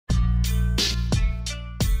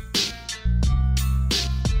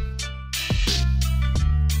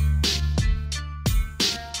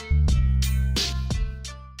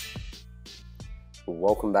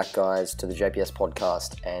welcome back guys to the JPS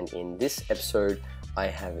podcast, and in this episode I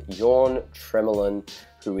have Jorn Tremelen,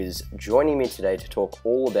 who is joining me today to talk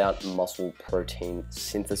all about muscle protein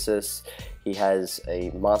synthesis. He has a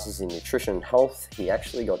Master's in Nutrition and Health. He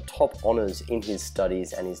actually got top honors in his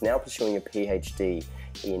studies and is now pursuing a PhD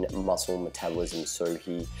in muscle metabolism, so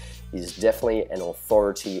he is definitely an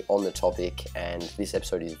authority on the topic, and this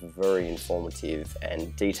episode is very informative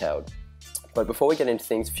and detailed. But before we get into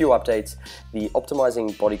things, a few updates. The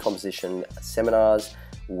Optimizing Body Composition seminars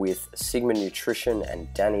with Sigma Nutrition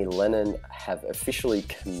and Danny Lennon have officially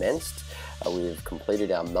commenced. We've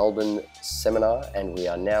completed our Melbourne seminar and we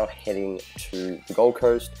are now heading to the Gold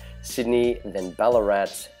Coast, Sydney, then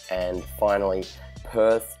Ballarat, and finally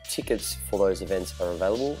Perth. Tickets for those events are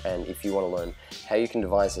available, and if you want to learn how you can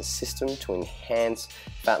devise a system to enhance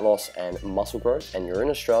fat loss and muscle growth, and you're in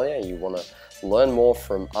Australia and you want to learn more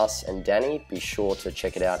from us and Danny, be sure to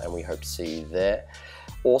check it out and we hope to see you there.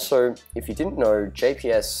 Also, if you didn't know,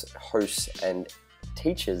 JPS hosts and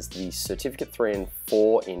teaches the Certificate 3 and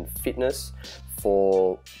 4 in fitness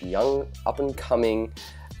for young up-and-coming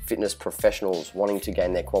fitness professionals wanting to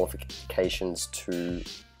gain their qualifications to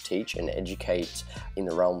teach and educate in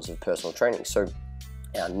the realms of personal training. So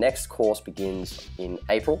our next course begins in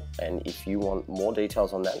April, and if you want more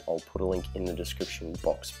details on that, I'll put a link in the description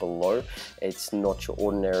box below. It's not your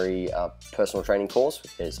ordinary personal training course.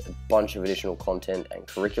 There's a bunch of additional content and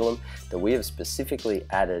curriculum that we have specifically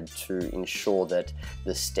added to ensure that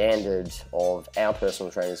the standard of our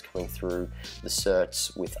personal trainers coming through the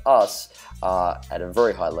certs with us are at a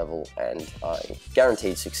very high level and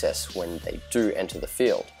guaranteed success when they do enter the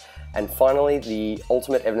field. And finally, the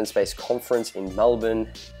Ultimate Evidence-Based Conference in Melbourne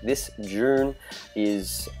this June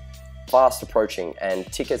is fast approaching and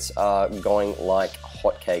tickets are going like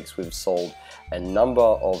hotcakes. We've sold a number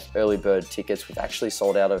of early bird tickets. We've actually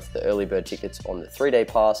sold out of the early bird tickets on the 3-day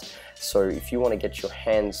pass. So if you want to get your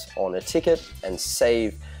hands on a ticket and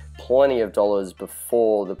save plenty of dollars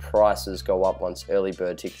before the prices go up once early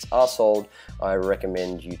bird tickets are sold, I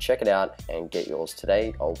recommend you check it out and get yours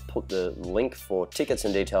today. I'll put the link for tickets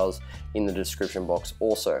and details in the description box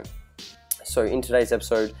also. So in today's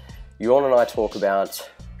episode, Jorn and I talk about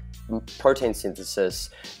protein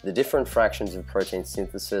synthesis, the different fractions of protein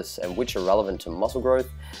synthesis and which are relevant to muscle growth,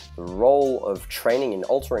 the role of training in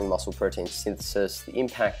altering muscle protein synthesis, the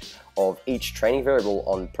impact of each training variable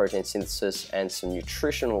on protein synthesis, and some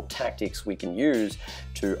nutritional tactics we can use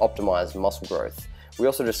to optimize muscle growth. We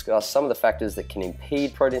also discuss some of the factors that can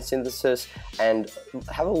impede protein synthesis and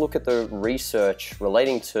have a look at the research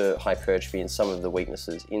relating to hypertrophy and some of the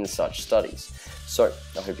weaknesses in such studies. So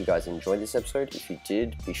I hope you guys enjoyed this episode. If you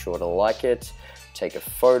did, be sure to like it, take a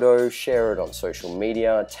photo, share it on social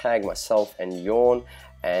media, tag myself and Jorn,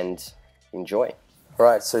 and enjoy. All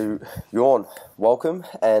right, so Jorn, welcome.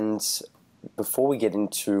 And before we get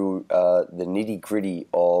into the nitty-gritty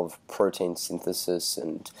of protein synthesis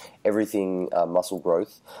and everything muscle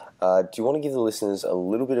growth, do you want to give the listeners a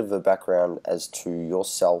little bit of a background as to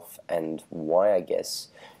yourself and why, I guess,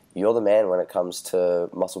 you're the man when it comes to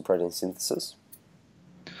muscle protein synthesis?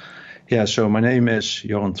 Yeah, so my name is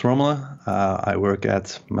Jorn Tremelen. I work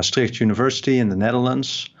at Maastricht University in the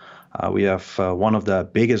Netherlands. We have one of the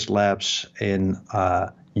biggest labs in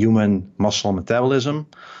human muscle metabolism.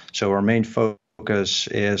 So our main focus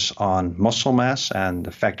is on muscle mass and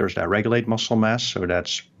the factors that regulate muscle mass. So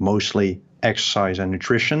that's mostly exercise and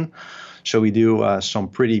nutrition. So we do some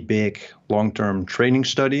pretty big long-term training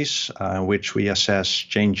studies in which we assess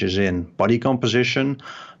changes in body composition.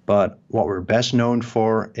 But what we're best known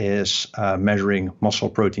for is measuring muscle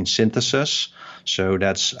protein synthesis. So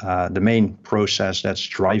that's the main process that's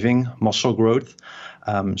driving muscle growth.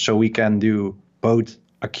 So we can do both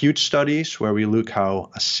acute studies where we look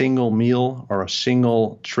how a single meal or a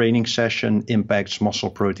single training session impacts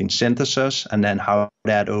muscle protein synthesis, and then how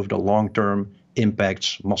that over the long term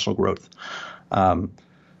impacts muscle growth. Well,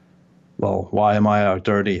 why am I out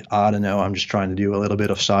 30? I don't know. I'm just trying to do a little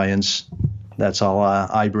bit of science. That's all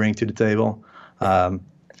I bring to the table.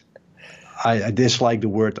 I dislike the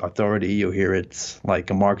word authority. You hear it like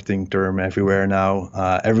a marketing term everywhere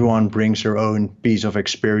now. Everyone brings their own piece of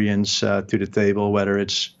experience to the table, whether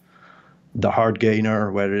it's the hard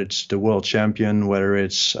gainer, whether it's the world champion, whether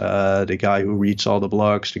it's the guy who reads all the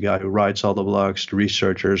blogs, the guy who writes all the blogs, the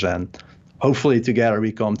researchers, and hopefully together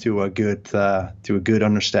we come to a good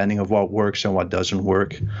understanding of what works and what doesn't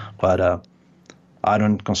work. But I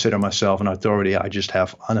don't consider myself an authority. I just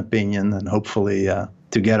have an opinion, and hopefully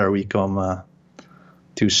together we come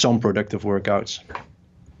to some productive workouts.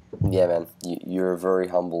 Yeah, man, you're a very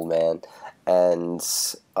humble man. And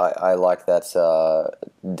I like that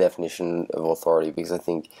definition of authority, because I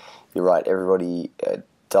think you're right. Everybody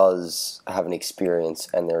does have an experience,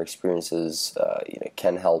 and their experiences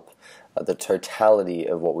can help the totality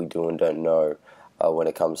of what we do and don't know when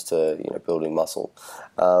it comes to building muscle.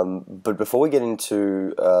 But before we get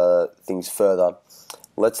into things further,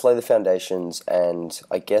 let's lay the foundations and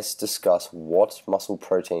I guess discuss what muscle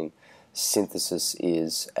protein synthesis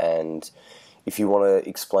is, and if you want to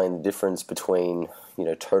explain the difference between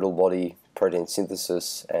total body protein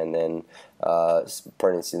synthesis and then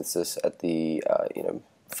protein synthesis at the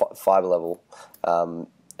fiber level, and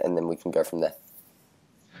then we can go from there.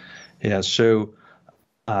 Yeah, so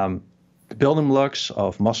the building blocks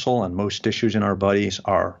of muscle and most tissues in our bodies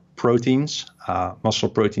are proteins. Muscle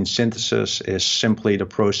protein synthesis is simply the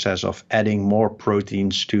process of adding more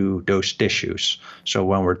proteins to those tissues. So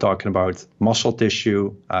when we're talking about muscle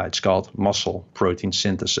tissue, it's called muscle protein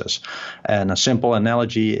synthesis. And a simple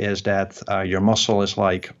analogy is that your muscle is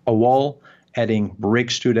like a wall. Adding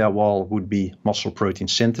bricks to that wall would be muscle protein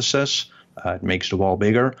synthesis. It makes the wall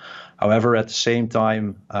bigger. However, at the same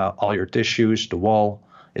time, all your tissues, the wall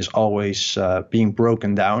is always being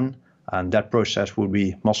broken down. And that process would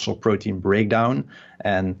be muscle protein breakdown.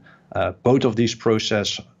 And both of these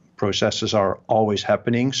processes are always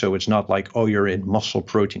happening. So it's not like, oh, you're in muscle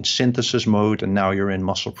protein synthesis mode and now you're in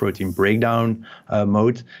muscle protein breakdown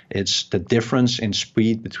mode. It's the difference in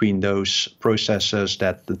speed between those processes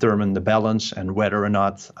that determine the balance and whether or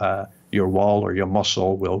not your wall or your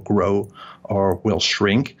muscle will grow or will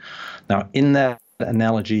shrink. Now, in that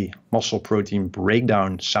analogy, muscle protein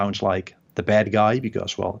breakdown sounds like the bad guy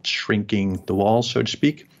because, well, it's shrinking the wall, so to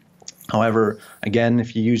speak. However, again,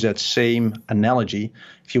 if you use that same analogy,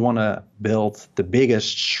 if you want to build the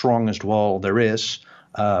biggest, strongest wall there is,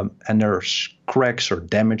 and there's cracks or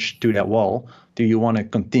damage to that wall, do you want to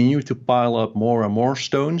continue to pile up more and more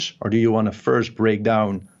stones, or do you want to first break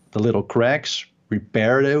down the little cracks,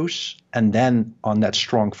 repair those, and then on that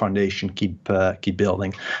strong foundation keep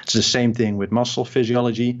building? It's the same thing with muscle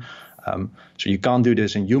physiology. So you can't do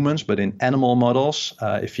this in humans, but in animal models,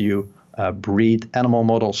 if you breed animal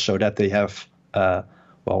models so that they have,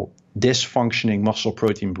 dysfunctioning muscle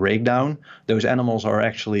protein breakdown, those animals are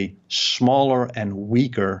actually smaller and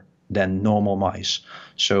weaker than normal mice.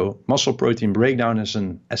 So muscle protein breakdown is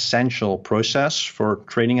an essential process for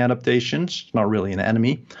training adaptations. It's not really an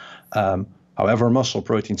enemy. However, muscle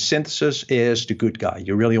protein synthesis is the good guy.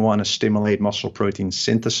 You really want to stimulate muscle protein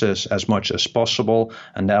synthesis as much as possible,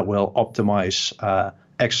 and that will optimize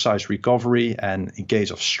exercise recovery and, in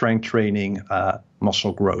case of strength training,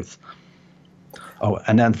 muscle growth. Oh,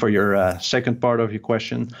 and then for your second part of your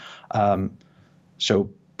question, so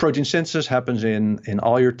protein synthesis happens in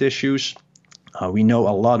all your tissues. We know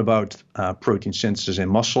a lot about protein synthesis in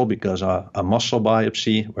muscle because a muscle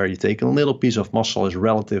biopsy where you take a little piece of muscle is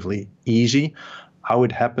relatively easy. How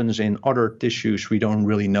it happens in other tissues, we don't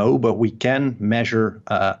really know, but we can measure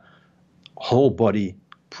whole body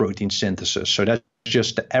protein synthesis. So that's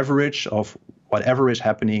just the average of whatever is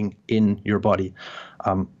happening in your body.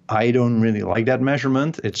 I don't really like that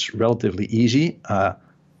measurement. It's relatively easy.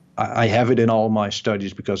 I have it in all my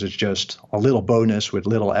studies because it's just a little bonus with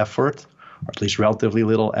little effort, or at least relatively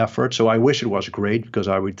little effort. So I wish it was great because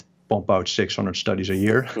I would pump out 600 studies a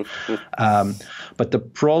year. But the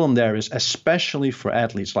problem there is, especially for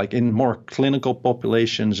athletes, like in more clinical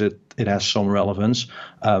populations, it has some relevance.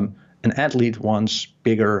 An athlete wants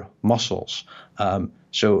bigger muscles.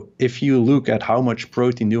 So if you look at how much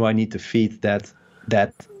protein do I need to feed that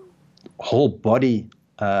whole body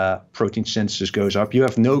protein synthesis goes up, you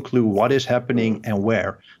have no clue what is happening and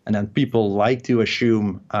where. And then people like to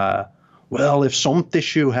assume, well, if some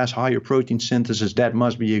tissue has higher protein synthesis, that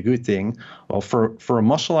must be a good thing. Well, for a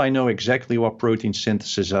muscle, I know exactly what protein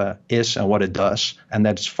synthesis is and what it does, and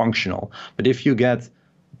that's functional. But if you get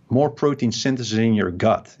more protein synthesis in your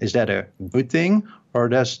gut, is that a good thing? Or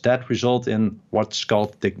does that result in what's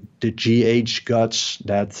called the GH guts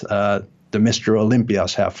that the Mr.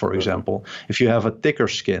 Olympias have, for example? If you have a thicker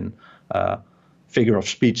skin, figure of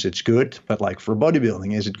speech, it's good, but like for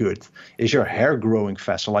bodybuilding, is it good? Is your hair growing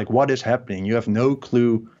faster? Like what is happening? You have no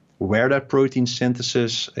clue where that protein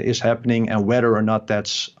synthesis is happening and whether or not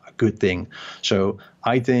that's a good thing. So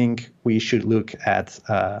I think we should look at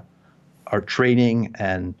our training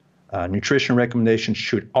and nutrition recommendations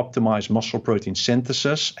should optimize muscle protein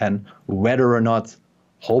synthesis, and whether or not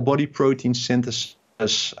whole body protein synthesis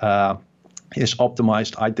is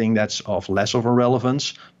optimized, I think that's of less of a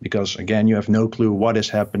relevance because, again, you have no clue what is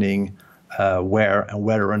happening, where, and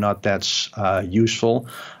whether or not that's useful.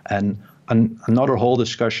 And another whole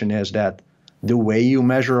discussion is that the way you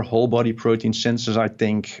measure whole body protein synthesis, I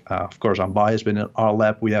think, of course, I'm biased, but in our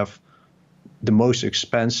lab, we have the most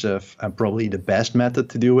expensive and probably the best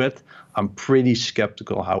method to do it. I'm pretty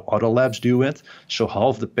skeptical how other labs do it. So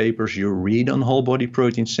half the papers you read on whole body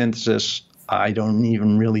protein synthesis, I don't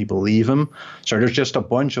even really believe them. So there's just a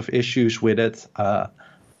bunch of issues with it.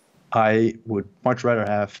 I would much rather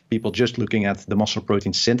have people just looking at the muscle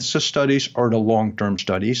protein synthesis studies or the long-term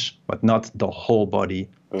studies, but not the whole body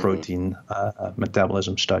protein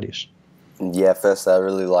metabolism studies. Yeah, firstly, I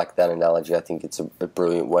really like that analogy. I think it's a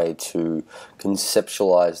brilliant way to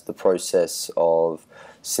conceptualize the process of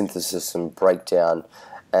synthesis and breakdown.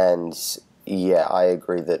 And yeah, I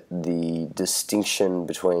agree that the distinction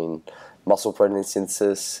between muscle protein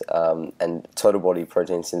synthesis and total body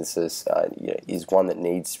protein synthesis is one that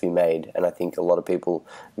needs to be made, and I think a lot of people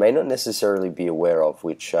may not necessarily be aware of,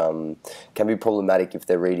 which can be problematic if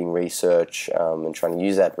they're reading research and trying to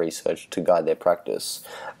use that research to guide their practice.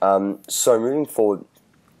 So moving forward,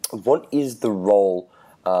 what is the role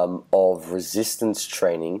of resistance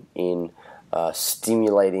training in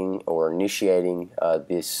stimulating or initiating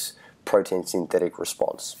this protein synthetic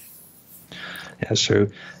response? Yeah, so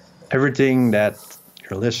everything that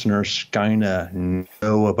your listeners kind of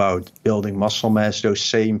know about building muscle mass, those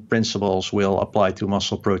same principles will apply to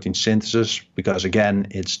muscle protein synthesis because, again,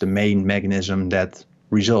 it's the main mechanism that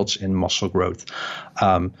results in muscle growth.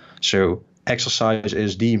 So exercise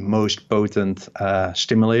is the most potent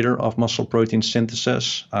stimulator of muscle protein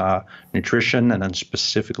synthesis. Nutrition, and then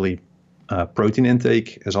specifically protein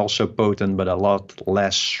intake, is also potent, but a lot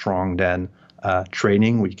less strong than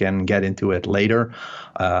training. We can get into it later.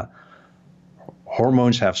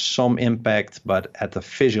 Hormones have some impact, but at the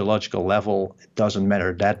physiological level, it doesn't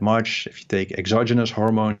matter that much. If you take exogenous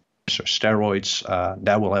hormones or steroids,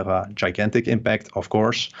 that will have a gigantic impact, of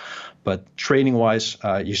course. But training-wise,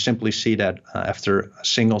 you simply see that after a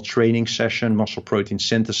single training session, muscle protein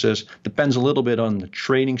synthesis depends a little bit on the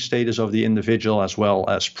training status of the individual as well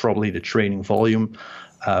as probably the training volume.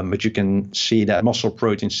 But you can see that muscle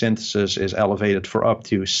protein synthesis is elevated for up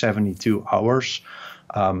to 72 hours.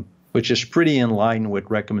 Which is pretty in line with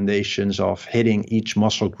recommendations of hitting each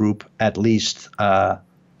muscle group at least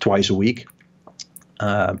twice a week.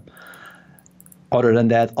 Other than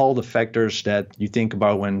that, all the factors that you think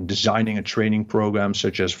about when designing a training program,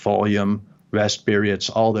 such as volume, rest periods,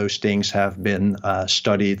 all those things have been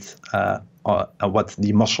studied, what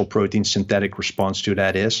the muscle protein synthetic response to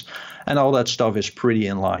that is. And all that stuff is pretty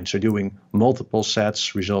in line. So doing multiple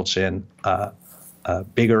sets results in a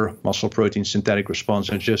bigger muscle protein synthetic response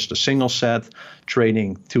than just a single set.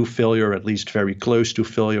 Training to failure, at least very close to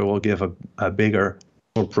failure, will give a bigger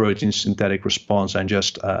muscle protein synthetic response than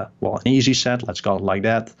just an easy set, let's call it like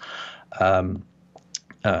that.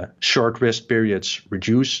 Short rest periods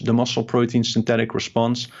reduce the muscle protein synthetic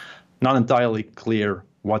response. Not entirely clear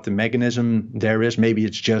what the mechanism there is. Maybe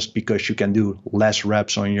it's just because you can do less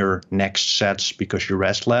reps on your next sets because you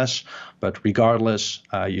rest less. But regardless,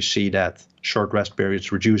 you see that short rest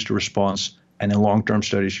periods reduce the response. And in long-term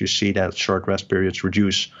studies, you see that short rest periods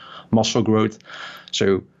reduce muscle growth.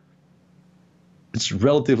 So it's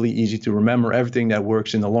relatively easy to remember. Everything that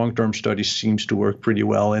works in the long-term studies seems to work pretty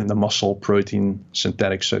well in the muscle protein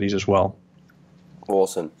synthetic studies as well.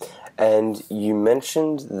 Awesome. And you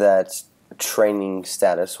mentioned that training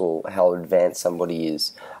status, or how advanced somebody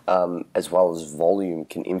is, as well as volume,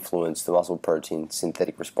 can influence the muscle protein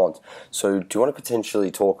synthetic response. So do you want to potentially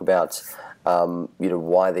talk about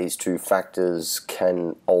why these two factors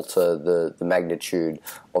can alter the magnitude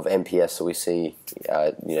of MPS that we see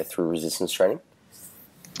through resistance training?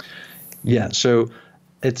 Yeah, so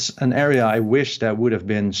it's an area I wish that would have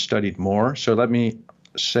been studied more. So let me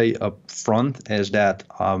say up front is that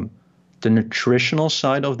the nutritional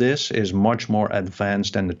side of this is much more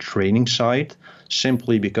advanced than the training side,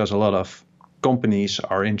 simply because a lot of companies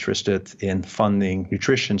are interested in funding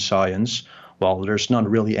nutrition science, while there's not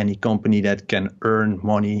really any company that can earn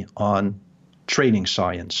money on training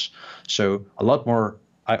science. So a lot more,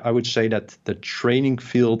 I would say that the training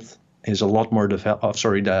field is a lot more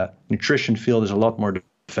the nutrition field is a lot more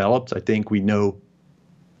developed. I think we know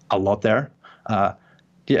a lot there.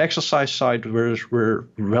 The exercise side, we're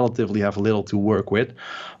relatively have little to work with,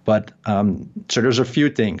 but so there's a few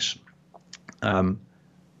things.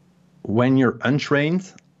 When you're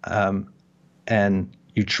untrained and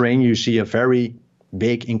you train, you see a very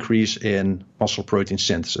big increase in muscle protein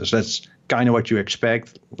synthesis. That's kind of what you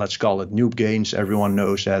expect. Let's call it noob gains. Everyone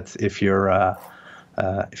knows that if you're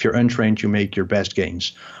untrained, you make your best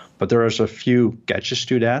gains. But there is a few catches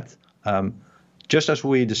to that. Just as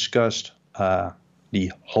we discussed, the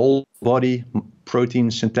whole body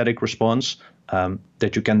protein synthetic response,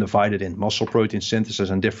 that you can divide it in muscle protein synthesis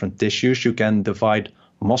and different tissues. You can divide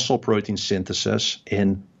muscle protein synthesis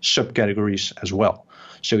in subcategories as well.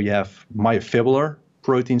 So you have myofibrillar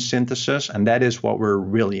protein synthesis, and that is what we're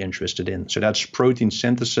really interested in. So that's protein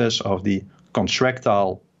synthesis of the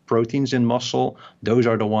contractile proteins in muscle. Those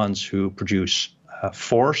are the ones who produce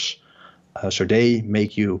force. So they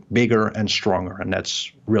make you bigger and stronger, and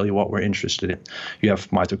that's really what we're interested in. You have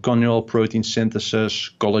mitochondrial protein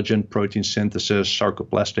synthesis, collagen protein synthesis,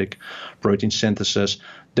 sarcoplastic protein synthesis.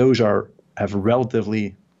 Those have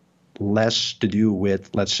relatively less to do with,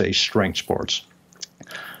 let's say, strength sports.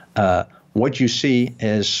 What you see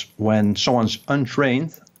is when someone's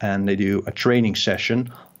untrained and they do a training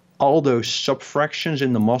session, all those subfractions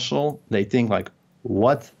in the muscle, they think like,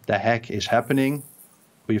 what the heck is happening?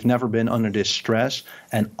 We've never been under this stress.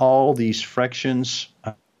 And all these fractions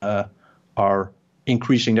are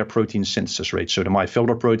increasing their protein synthesis rate. So the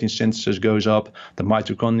myofibrillar protein synthesis goes up. The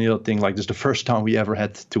mitochondrial thing, like this is the first time we ever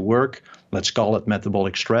had to work. Let's call it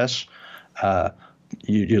metabolic stress.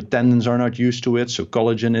 Your tendons are not used to it, so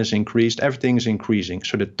collagen is increased. Everything is increasing.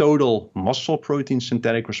 So the total muscle protein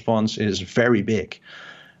synthetic response is very big.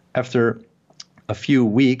 After a few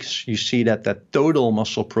weeks, you see that total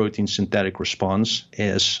muscle protein synthetic response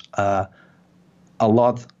is a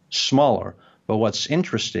lot smaller. But what's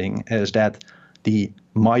interesting is that the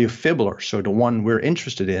myofibrillar, so the one we're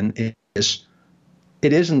interested in, it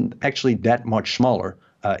isn't actually that much smaller.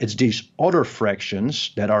 It's these other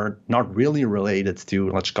fractions that are not really related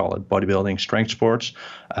to, let's call it bodybuilding, strength sports,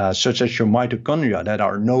 such as your mitochondria that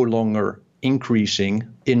are no longer increasing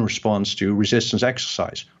in response to resistance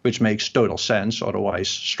exercise, which makes total sense. Otherwise,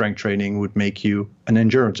 strength training would make you an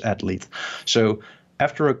endurance athlete. So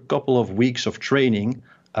after a couple of weeks of training,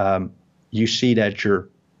 you see that your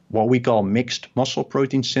what we call mixed muscle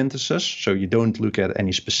protein synthesis, so you don't look at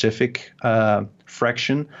any specific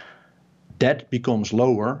fraction, that becomes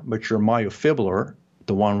lower, but your myofibrillar,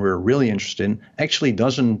 the one we're really interested in, actually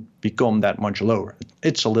doesn't become that much lower.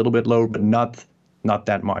 It's a little bit lower, but not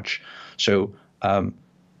that much. So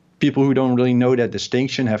people who don't really know that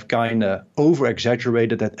distinction have kind of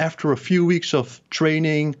over-exaggerated that after a few weeks of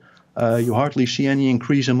training, you hardly see any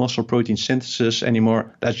increase in muscle protein synthesis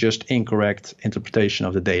anymore. That's just incorrect interpretation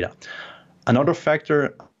of the data. Another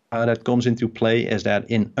factor that comes into play is that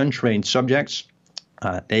in untrained subjects,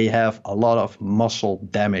 they have a lot of muscle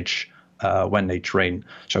damage when they train.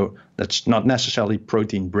 So that's not necessarily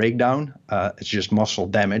protein breakdown, it's just muscle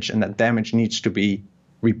damage, and that damage needs to be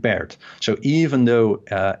repaired. So even though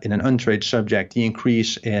in an untrained subject, the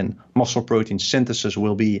increase in muscle protein synthesis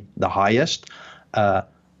will be the highest,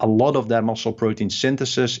 a lot of that muscle protein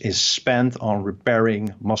synthesis is spent on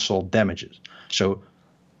repairing muscle damages. So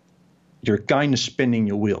you're kind of spinning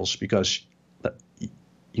your wheels because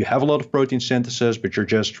you have a lot of protein synthesis, but you're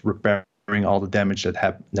just repairing all the damage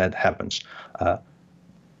that happens.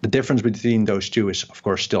 The difference between those two is, of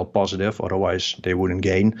course, still positive. Otherwise, they wouldn't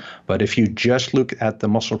gain. But if you just look at the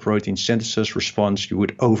muscle protein synthesis response, you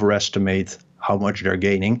would overestimate how much they're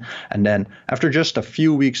gaining. And then after just a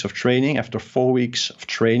few weeks of training, after 4 weeks of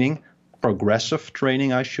training, progressive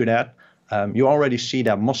training, I should add, you already see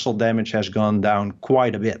that muscle damage has gone down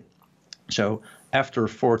quite a bit. So after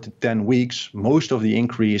 4 to 10 weeks, most of the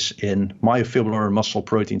increase in myofibrillar muscle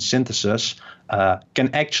protein synthesis can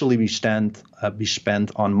actually be spent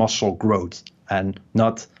on muscle growth, and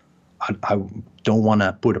not, I don't want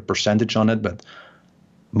to put a percentage on it, but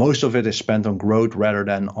most of it is spent on growth rather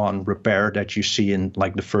than on repair that you see in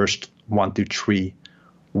like the first 1 to 3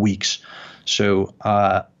 weeks. So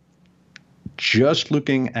just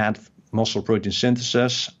looking at muscle protein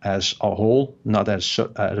synthesis as a whole, not as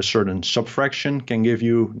at a certain subfraction, can give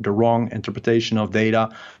you the wrong interpretation of data,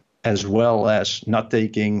 as well as not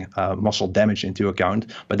taking muscle damage into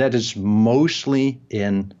account. But that is mostly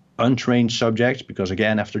in untrained subjects, because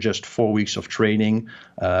again, after just 4 weeks of training,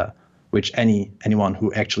 which anyone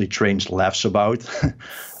who actually trains laughs about,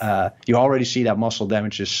 you already see that muscle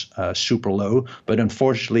damage is super low. But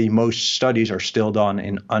unfortunately, most studies are still done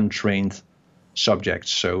in untrained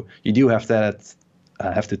subjects. So you do have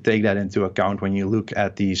to take that into account when you look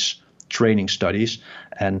at these training studies,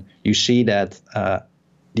 and you see that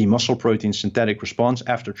the muscle protein synthetic response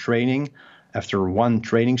after training, after one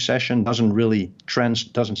training session,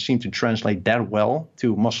 doesn't seem to translate that well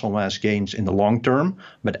to muscle mass gains in the long term.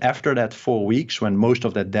 But after that 4 weeks, when most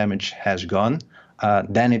of that damage has gone,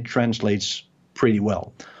 then it translates pretty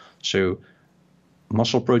well. So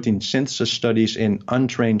muscle protein synthesis studies in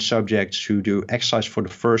untrained subjects who do exercise for the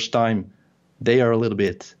first time, they are a little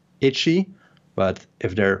bit itchy. But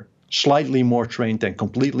if they're slightly more trained than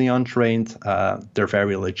completely untrained, they're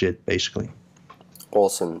very legit, basically.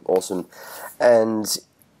 Awesome. And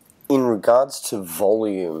in regards to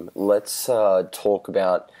volume, let's talk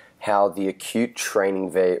about how the acute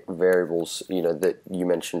training variables, that you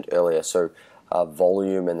mentioned earlier. So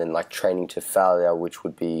volume, and then like training to failure, which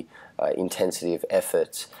would be intensity of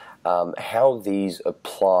effort. How these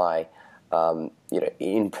apply,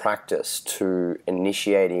 in practice to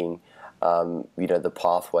initiating, the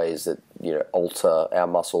pathways that alter our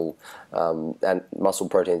muscle and muscle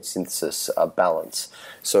protein synthesis balance.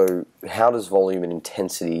 So, how does volume and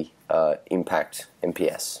intensity impact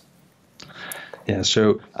MPS? Yeah.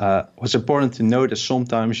 So, what's important to note is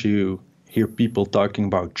sometimes you hear people talking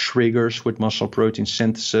about triggers with muscle protein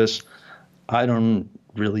synthesis. I don't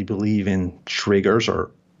really believe in triggers,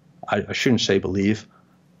 or I shouldn't say believe.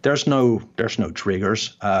 There's no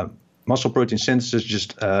triggers. Muscle protein synthesis is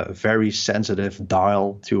just a very sensitive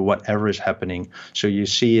dial to whatever is happening. So you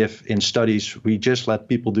see, if in studies we just let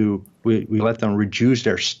people we let them reduce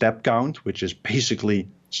their step count, which is basically,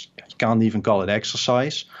 you can't even call it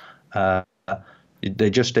exercise. They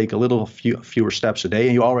just take fewer steps a day,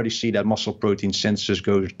 and you already see that muscle protein synthesis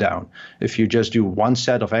goes down. If you just do one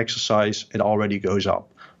set of exercise, it already goes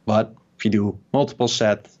up. But if you do multiple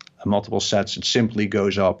sets, it simply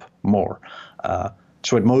goes up more.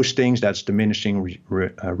 So with most things, that's diminishing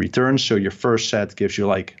returns. So your first set gives you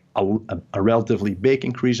like a relatively big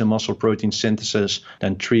increase in muscle protein synthesis.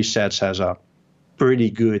 Then 3 sets has a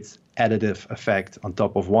pretty good additive effect on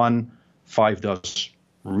top of 1. 5 does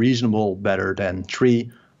reasonable better than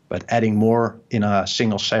 3, but adding more in a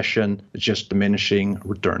single session is just diminishing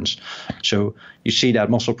returns. So you see that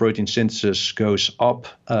muscle protein synthesis goes up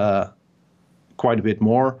quite a bit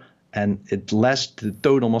more, and the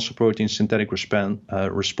total muscle protein synthetic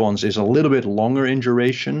response is a little bit longer in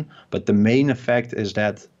duration, but the main effect is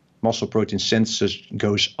that muscle protein synthesis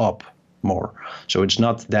goes up more. So it's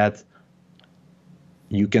not that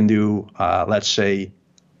you can do, let's say,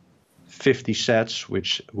 50 sets,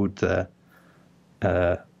 which would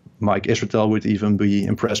Mike Israetel would even be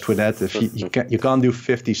impressed with that. If you can't do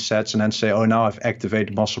 50 sets and then say, oh, now I've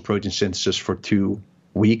activated muscle protein synthesis for 2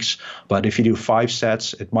 weeks. But if you do 5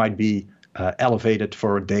 sets, it might be elevated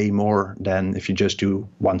for a day more than if you just do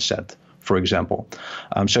 1 set, for example.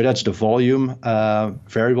 So that's the volume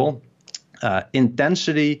variable.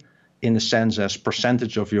 Intensity, in the sense as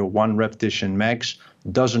percentage of your 1 repetition max,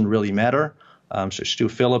 doesn't really matter. So Stu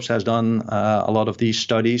Phillips has done a lot of these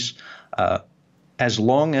studies. As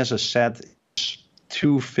long as a set is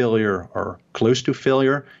to failure or close to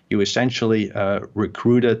failure, you essentially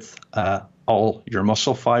recruited all your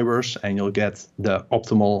muscle fibers, and you'll get the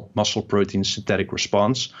optimal muscle protein synthetic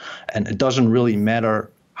response. And it doesn't really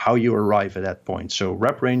matter how you arrive at that point. So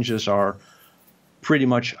rep ranges are pretty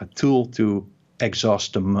much a tool to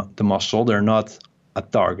exhaust the muscle. They're not a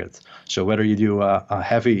target. So whether you do a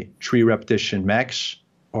heavy 3 repetition max,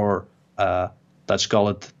 or let's call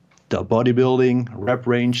it the bodybuilding rep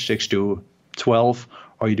range, 6 to 12,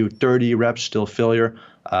 or you do 30 reps till failure,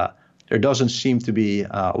 there doesn't seem to be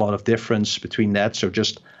a lot of difference between that. So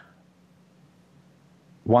just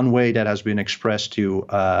one way that has been expressed to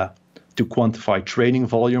quantify training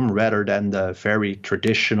volume, rather than the very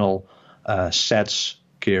traditional sets,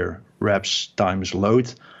 gear, reps times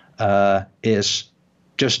load, is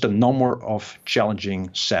just the number of challenging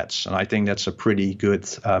sets. And I think that's a pretty good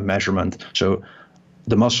measurement. So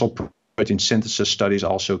the muscle protein synthesis studies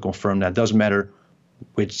also confirm that it doesn't matter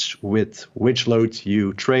which load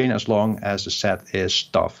you train, as long as the set is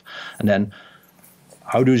tough. And then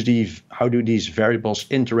how do these variables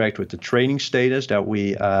interact with the training status that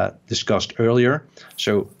we discussed earlier?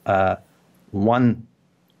 So one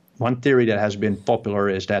theory that has been popular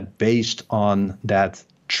is that, based on that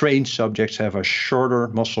trained subjects have a shorter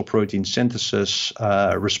muscle protein synthesis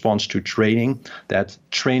response to training, that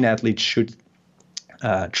trained athletes should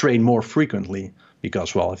train more frequently,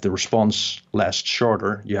 because, well, if the response lasts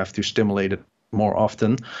shorter, you have to stimulate it more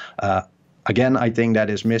often. Again, I think that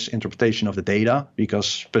is misinterpretation of the data, because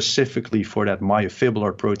specifically for that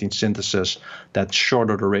myofibrillar protein synthesis, that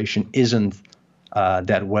shorter duration isn't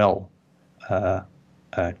that well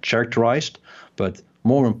characterized. But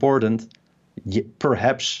more important,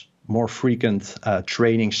 perhaps more frequent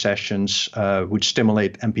training sessions would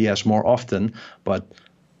stimulate MPS more often. But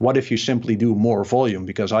what if you simply do more volume?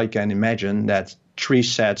 Because I can imagine that 3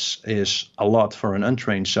 sets is a lot for an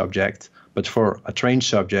untrained subject, but for a trained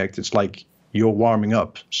subject, it's like you're warming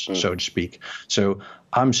up, so to speak. So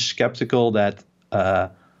I'm skeptical that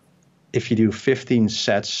if you do 15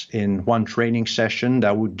 sets in one training session,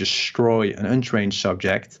 that would destroy an untrained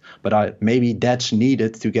subject. But maybe that's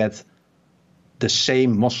needed to get the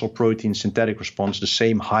same muscle protein synthetic response, the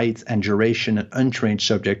same height and duration an untrained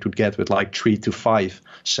subject would get with like 3 to 5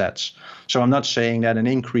 sets. So I'm not saying that an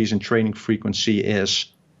increase in training frequency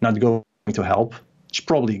is not going to help. It's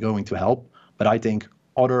probably going to help, but I think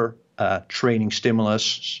other training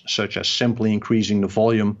stimulus, such as simply increasing the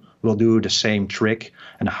volume, will do the same trick.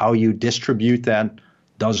 And how you distribute that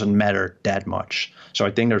doesn't matter that much. So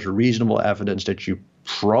I think there's reasonable evidence that you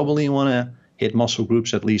probably want to hit muscle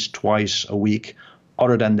groups at least twice a week.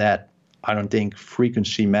 Other than that, I don't think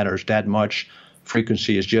frequency matters that much.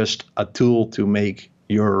 Frequency is just a tool to make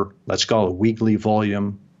your, let's call it, weekly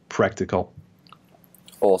volume practical.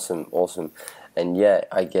 Awesome. And yeah,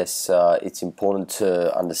 I guess it's important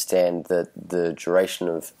to understand that the duration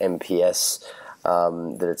of MPS,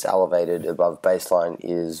 that it's elevated above baseline,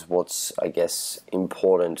 is what's, I guess,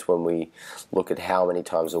 important when we look at how many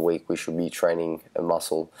times a week we should be training a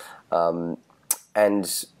muscle.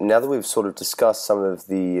 And now that we've sort of discussed some of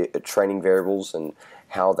the training variables and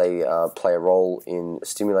how they play a role in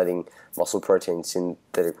stimulating muscle protein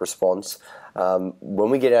synthetic response, when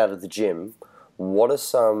we get out of the gym, what are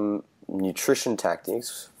some nutrition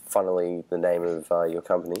tactics, funnily the name of your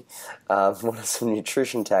company, what are some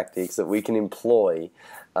nutrition tactics that we can employ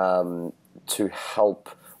to help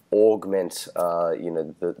augment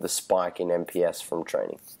the spike in MPS from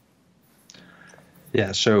training?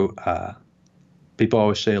 Yeah, so people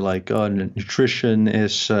always say like, oh, nutrition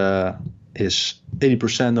is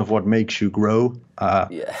 80% of what makes you grow.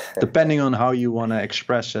 Depending on how you want to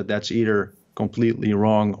express it, that's either completely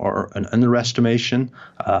wrong or an underestimation.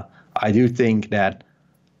 I do think that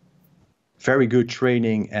very good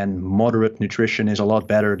training and moderate nutrition is a lot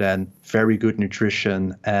better than very good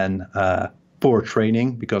nutrition and poor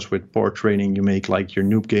training, because with poor training you make like your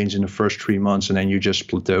noob gains in the first 3 months and then you just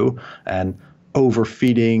plateau, and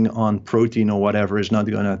overfeeding on protein or whatever is not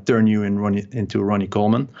going to turn you into Ronnie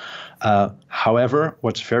Coleman. However,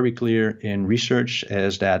 what's very clear in research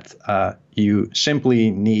is that you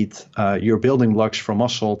simply need your building blocks for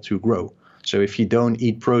muscle to grow. So if you don't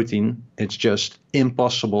eat protein, it's just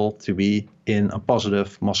impossible to be in a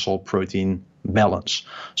positive muscle protein balance.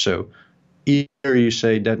 So either you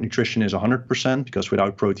say that nutrition is 100% because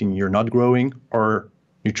without protein you're not growing, or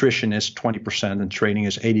nutrition is 20% and training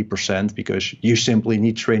is 80% because you simply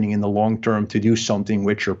need training in the long term to do something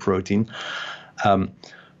with your protein.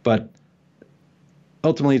 But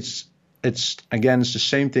ultimately, it's the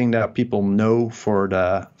same thing that people know for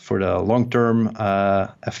the long-term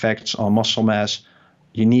effects on muscle mass.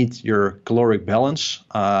 You need your caloric balance.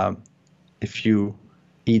 If you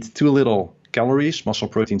eat too little calories, muscle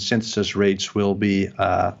protein synthesis rates will be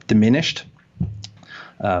diminished.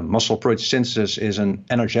 Muscle protein synthesis is an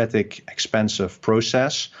energetic, expensive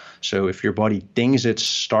process. So if your body thinks it's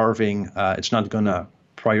starving, it's not going to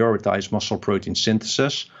prioritize muscle protein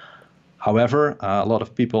synthesis. However, a lot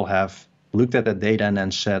of people have looked at that data and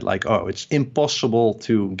then said like, oh, it's impossible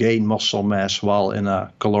to gain muscle mass while in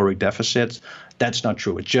a caloric deficit. That's not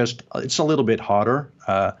true. It's a little bit harder.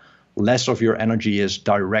 Less of your energy is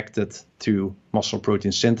directed to muscle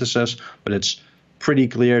protein synthesis, but it's pretty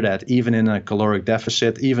clear that even in a caloric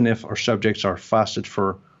deficit, even if our subjects are fasted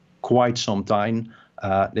for quite some time,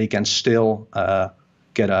 they can still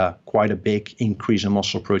get quite a big increase in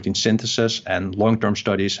muscle protein synthesis. And long-term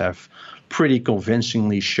studies have pretty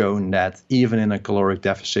convincingly shown that even in a caloric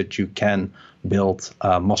deficit, you can build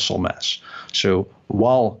muscle mass. So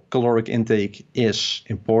while caloric intake is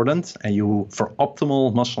important, and for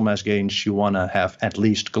optimal muscle mass gains, you want to have at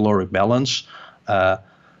least caloric balance,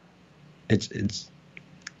 it's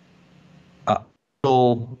a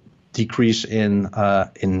little decrease in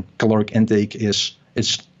caloric intake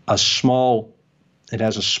it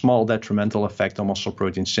has a small detrimental effect on muscle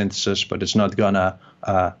protein synthesis, but it's not gonna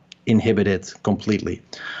inhibit it completely.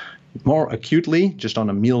 More acutely, just on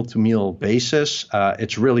a meal-to-meal basis,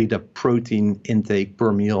 it's really the protein intake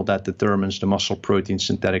per meal that determines the muscle protein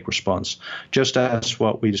synthetic response. Just as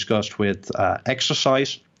what we discussed with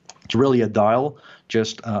exercise, it's really a dial.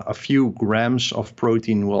 Just a few grams of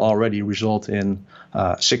protein will already result in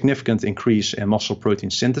a significant increase in muscle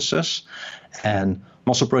protein synthesis. And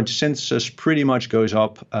muscle protein synthesis pretty much goes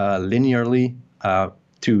up linearly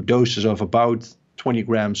to doses of about 20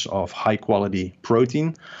 grams of high-quality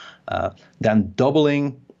protein. Then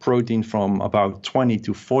doubling protein from about 20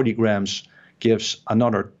 to 40 grams gives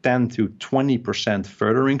another 10 to 20%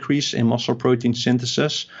 further increase in muscle protein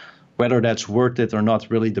synthesis. Whether that's worth it or not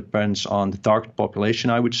really depends on the target population,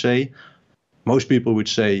 I would say. Most people would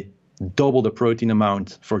say double the protein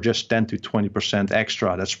amount for just 10 to 20%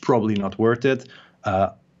 extra, that's probably not worth it.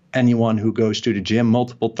 Anyone who goes to the gym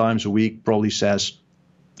multiple times a week probably says,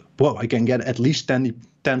 whoa, I can get at least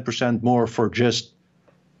 10% more for just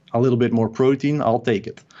a little bit more protein. I'll take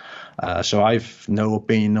it. So I've no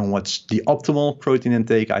opinion on what's the optimal protein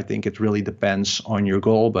intake. I think it really depends on your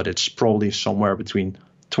goal, but it's probably somewhere between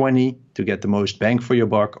 20 to get the most bang for your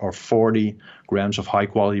buck, or 40 grams of high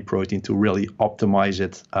quality protein to really optimize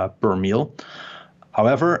it per meal.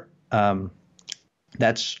 However,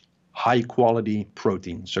 that's high quality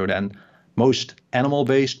protein. So then most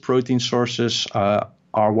animal-based protein sources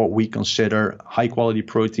are what we consider high quality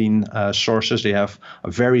protein sources. They have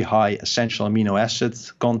a very high essential amino acid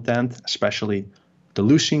content, especially the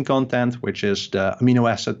leucine content, which is the amino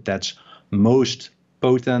acid that's most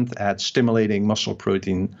potent at stimulating muscle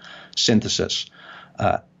protein synthesis.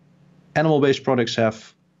 Animal-based products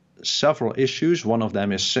have several issues. One of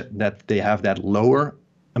them is that they have that lower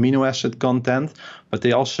amino acid content, but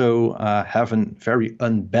they also have a very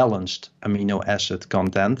unbalanced amino acid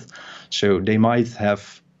content. So they might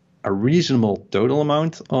have a reasonable total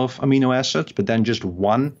amount of amino acids, but then just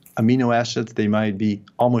one amino acid they might be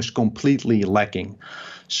almost completely lacking.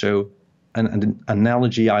 So an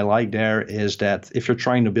analogy I like there is that if you're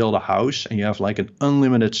trying to build a house and you have like an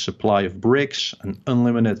unlimited supply of bricks, an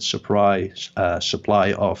unlimited supply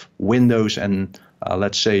of windows, and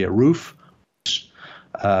let's say a roof,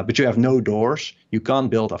 but you have no doors, you can't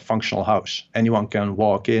build a functional house. Anyone can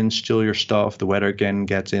walk in, steal your stuff, the weather can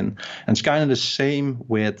get in. And it's kind of the same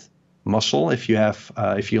with muscle. If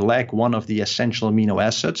you lack one of the essential amino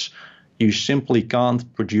acids, you simply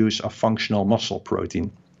can't produce a functional muscle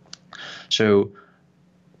protein. So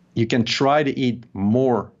you can try to eat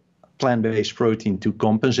more plant-based protein to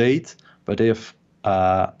compensate, but if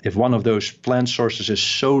one of those plant sources is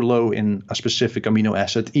so low in a specific amino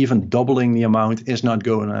acid, even doubling the amount is not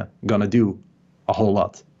gonna do a whole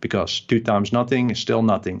lot, because 2 times nothing is still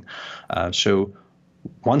nothing. So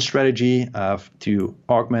one strategy to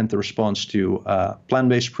augment the response to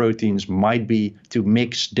plant-based proteins might be to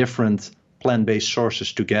mix different plant-based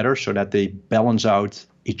sources together so that they balance out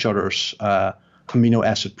each other's amino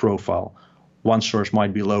acid profile. One source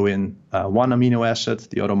might be low in one amino acid,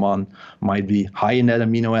 the other one might be high in that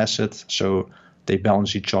amino acid, so they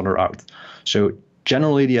balance each other out. So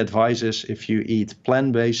generally the advice is, if you eat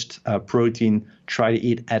plant-based protein, try to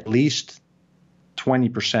eat at least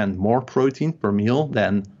 20% more protein per meal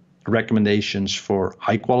than recommendations for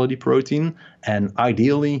high quality protein, and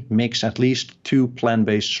ideally mix at least 2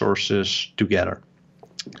 plant-based sources together.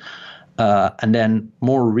 And then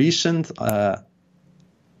more recent, a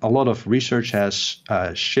lot of research has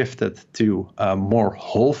shifted to more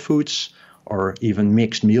whole foods or even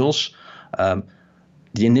mixed meals.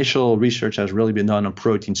 The initial research has really been done on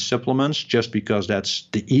protein supplements, just because that's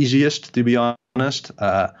the easiest, to be honest.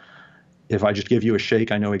 If I just give you a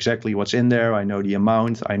shake, I know exactly what's in there. I know the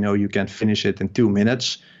amount. I know you can finish it in 2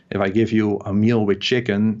 minutes. If I give you a meal with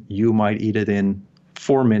chicken, you might eat it in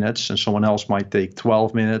 4 minutes, and someone else might take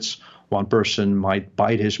 12 minutes. One person might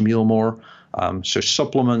bite his meal more. So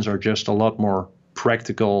supplements are just a lot more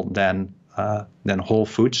practical than whole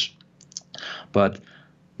foods. But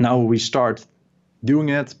now we start doing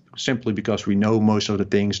it simply because we know most of the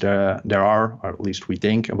things there are, or at least we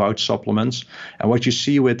think, about supplements. And what you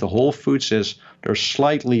see with the whole foods is they're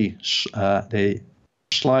slightly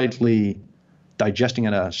digesting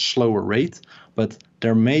at a slower rate, but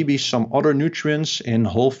there may be some other nutrients in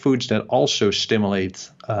whole foods that also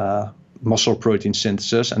stimulate muscle protein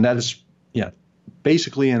synthesis, and that is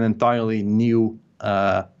basically an entirely new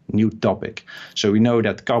topic. So we know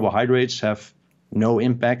that carbohydrates have no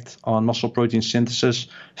impact on muscle protein synthesis.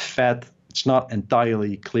 Fat, it's not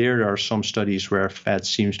entirely clear. There are some studies where fat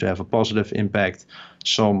seems to have a positive impact,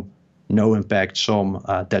 some no impact, some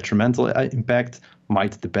detrimental impact.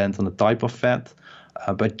 Might depend on the type of fat,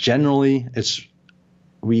 but generally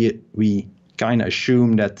we kind of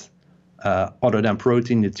assume that other than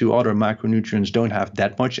protein, the 2 other macronutrients don't have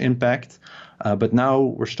that much impact. But now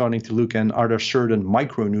we're starting to look at, are there certain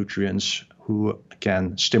micronutrients who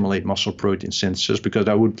can stimulate muscle protein synthesis, because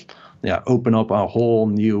that would open up a whole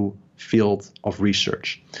new field of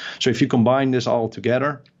research. So if you combine this all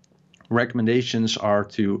together, recommendations are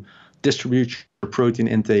to distribute your protein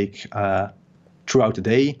intake throughout the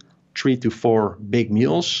day, 3 to 4 big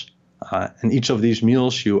meals. And each of these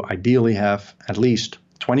meals, you ideally have at least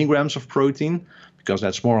 20 grams of protein, because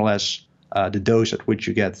that's more or less the dose at which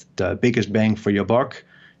you get the biggest bang for your buck.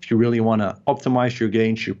 If you really want to optimize your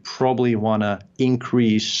gains, you probably want to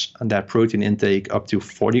increase that protein intake up to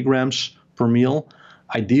 40 grams per meal.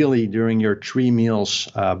 ideally during your 3 meals,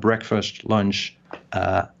 breakfast, lunch,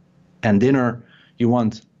 and dinner, you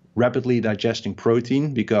want rapidly digesting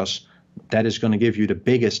protein because that is going to give you the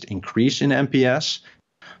biggest increase in MPS.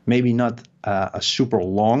 Maybe not a super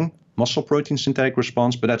long muscle protein synthetic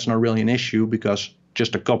response, but that's not really an issue because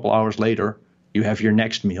just a couple hours later, you have your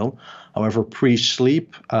next meal. However,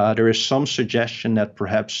 pre-sleep, there is some suggestion that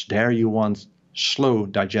perhaps there you want slow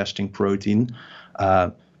digesting protein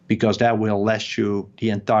because that will last you the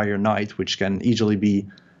entire night, which can easily be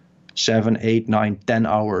 7, 8, 9, 10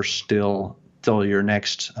 hours till your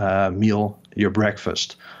next meal, your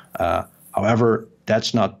breakfast. However,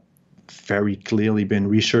 that's not very clearly been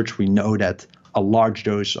researched. We know that a large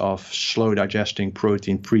dose of slow digesting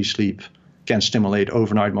protein pre-sleep can stimulate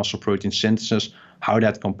overnight muscle protein synthesis. How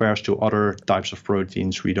that compares to other types of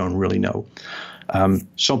proteins, we don't really know.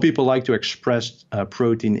 Some people like to express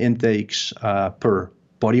protein intakes per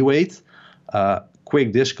body weight.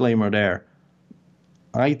 Quick disclaimer there.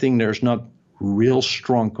 I think there's not real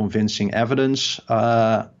strong convincing evidence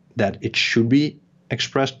that it should be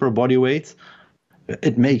expressed per body weight.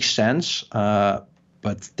 It makes sense, but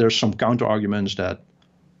there's some counter arguments that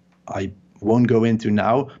I won't go into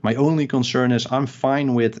now. My only concern is I'm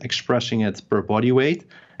fine with expressing it per body weight,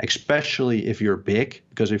 especially if you're big,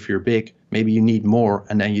 because if you're big, maybe you need more,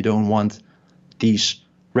 and then you don't want these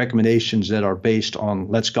recommendations that are based on,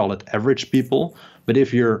 let's call it average people. But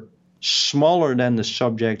if you're smaller than the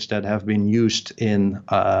subjects that have been used in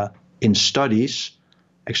studies,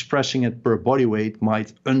 expressing it per body weight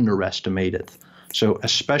might underestimate it. So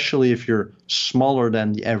especially if you're smaller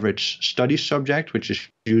than the average study subject, which is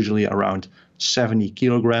usually around 70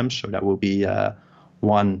 kilograms, so that will be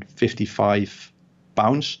 155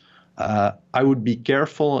 pounds, I would be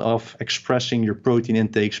careful of expressing your protein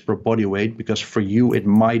intakes per body weight because for you it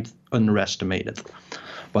might underestimate it.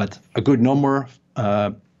 But a good number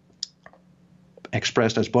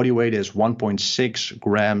expressed as body weight is 1.6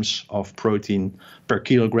 grams of protein per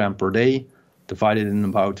kilogram per day. Divided in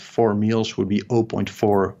about 4 meals would be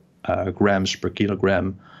 0.4 grams per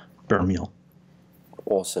kilogram per meal.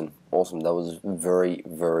 Awesome. That was very,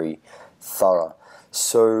 very thorough.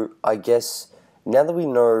 So I guess now that we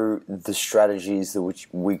know the strategies that which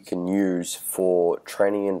we can use for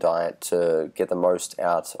training and diet to get the most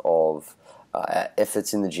out of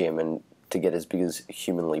efforts in the gym and to get as big as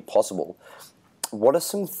humanly possible, what are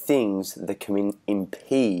some things that can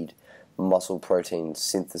impede muscle protein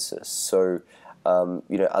synthesis? So,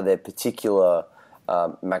 are there particular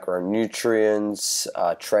macronutrients,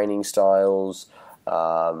 training styles?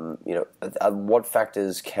 What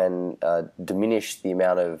factors can diminish the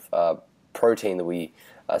amount of protein that we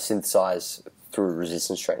synthesize through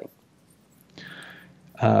resistance training?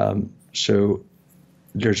 So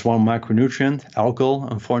there's one macronutrient, alcohol,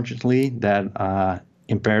 unfortunately, that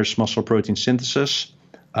impairs muscle protein synthesis.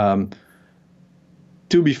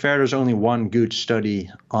 To be fair, there's only one good study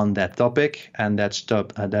on that topic, and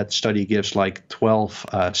that study gives like 12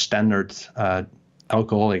 standard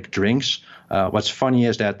alcoholic drinks. What's funny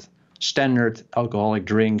is that standard alcoholic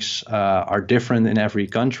drinks are different in every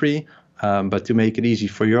country, but to make it easy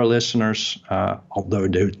for your listeners, although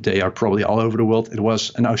they are probably all over the world, it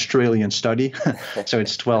was an Australian study, so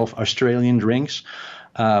it's 12 Australian drinks.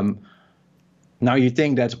 Now you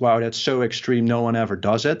think that's so extreme, no one ever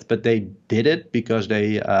does it, but they did it because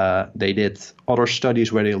they did other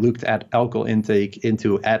studies where they looked at alcohol intake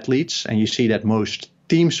into athletes, and you see that most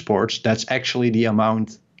team sports, that's actually the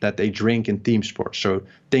amount that they drink in team sports. So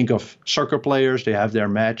think of soccer players, they have their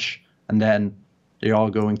match, and then they're all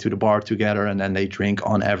going to the bar together, and then they drink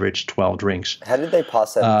on average 12 drinks. How did they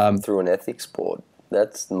pass that through an ethics board?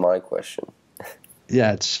 That's my question.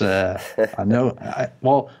 Yeah, it's I know.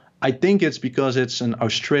 I think it's because it's an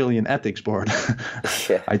Australian ethics board.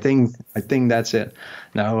 Yeah. I think that's it.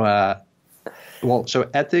 Now, so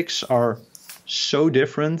ethics are so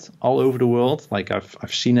different all over the world. Like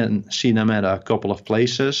I've seen them at a couple of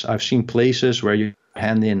places. I've seen places where you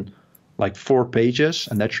hand in like 4 pages,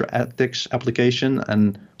 and that's your ethics application.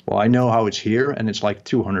 And I know how it's here, and it's like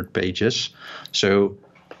 200 pages. So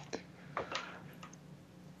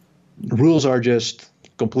rules are just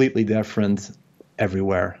completely different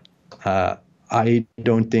everywhere. I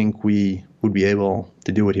don't think we would be able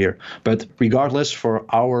to do it here. But regardless, for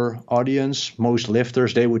our audience, most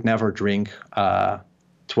lifters, they would never drink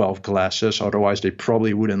 12 glasses. Otherwise, they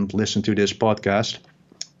probably wouldn't listen to this podcast.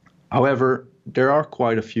 However, there are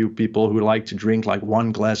quite a few people who like to drink like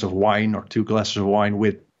 1 glass of wine or 2 glasses of wine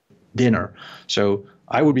with dinner. So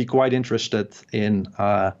I would be quite interested in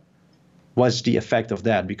what's the effect of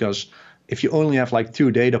that. Because if you only have like 2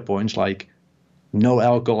 data points, like no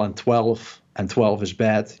alcohol and 12 and 12 is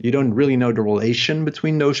bad. You don't really know the relation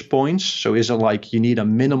between those points. So is it like you need a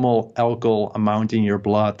minimal alcohol amount in your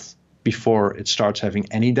blood before it starts having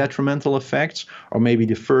any detrimental effects? Or maybe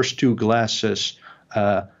the first 2 glasses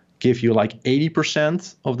give you like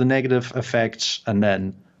 80% of the negative effects, and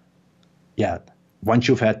then, yeah, once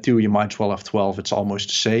you've had 2, you might as well have 12. It's almost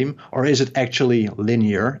the same. Or is it actually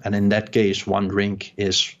linear? And in that case, 1 drink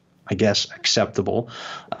is, I guess, acceptable.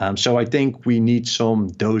 So I think we need some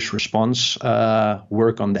dose response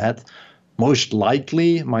work on that. Most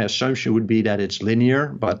likely, my assumption would be that it's linear,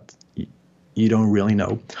 but you don't really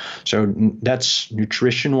know. So that's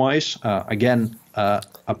nutrition-wise. Again,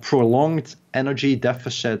 a prolonged energy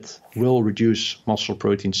deficit will reduce muscle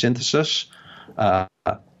protein synthesis.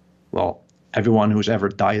 Well, everyone who's ever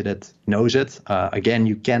dieted knows it. Again,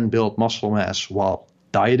 you can build muscle mass while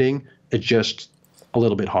dieting. It's just a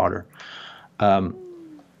little bit harder. Then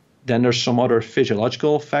there's some other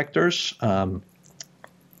physiological factors.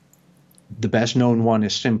 The best known one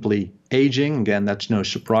is simply aging. Again, that's no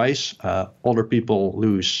surprise. Older people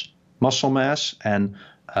lose muscle mass. And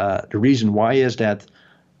the reason why is that,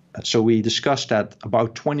 so we discussed that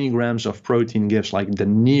about 20 grams of protein gives like the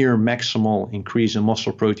near maximal increase in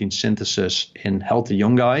muscle protein synthesis in healthy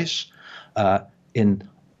young guys. In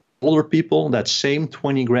older people, that same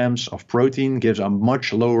 20 grams of protein gives a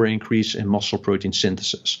much lower increase in muscle protein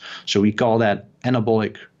synthesis. So we call that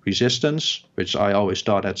anabolic resistance, which I always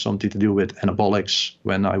thought had something to do with anabolics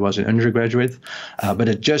when I was an undergraduate. But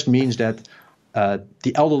it just means that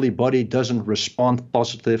the elderly body doesn't respond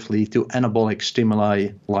positively to anabolic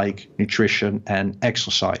stimuli like nutrition and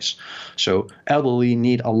exercise. So elderly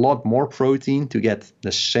need a lot more protein to get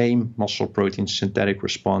the same muscle protein synthetic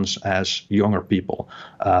response as younger people.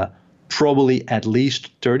 Probably at least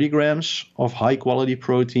 30 grams of high quality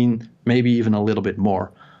protein, maybe even a little bit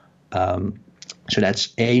more. So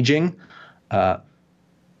that's aging.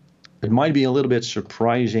 It might be a little bit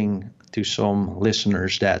surprising to some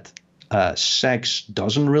listeners that sex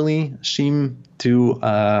doesn't really seem to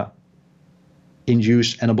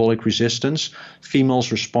induce anabolic resistance.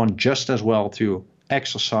 Females respond just as well to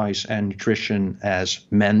exercise and nutrition as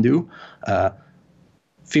men do.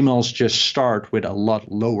 Females just start with a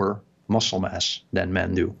lot lower muscle mass than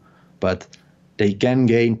men do, but they can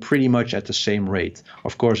gain pretty much at the same rate.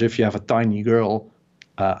 Of course, if you have a tiny girl,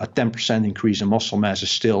 a 10% increase in muscle mass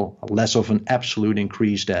is still less of an absolute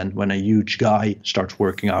increase than when a huge guy starts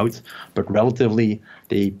working out, but relatively,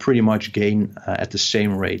 they pretty much gain at the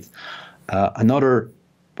same rate. The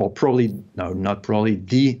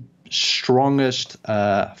strongest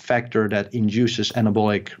factor that induces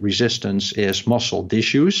anabolic resistance is muscle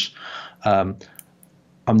disuse.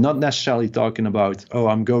 I'm not necessarily talking about,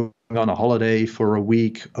 I'm going on a holiday for a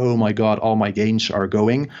week, oh my God, all my gains are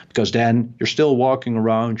going, because then you're still walking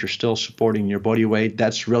around, you're still supporting your body weight.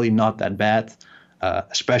 That's really not that bad,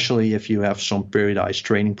 especially if you have some periodized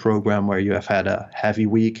training program where you have had a heavy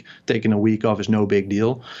week. Taking a week off is no big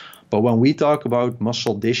deal. But when we talk about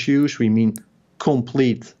muscle disuse, we mean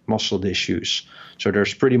complete muscle disuse. So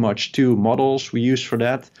there's pretty much 2 models we use for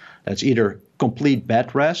that. That's either complete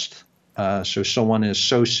bed rest. So someone is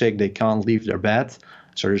so sick they can't leave their bed.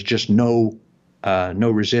 So there's just no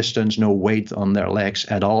resistance, no weight on their legs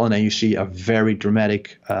at all. And then you see a very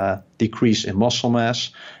dramatic decrease in muscle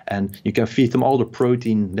mass. And you can feed them all the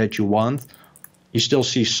protein that you want. You still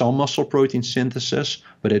see some muscle protein synthesis,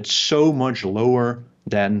 but it's so much lower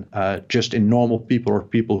than just in normal people or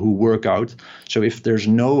people who work out. So if there's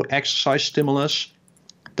no exercise stimulus,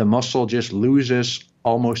 the muscle just loses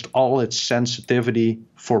almost all its sensitivity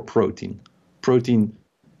for protein. Protein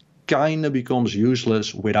kind of becomes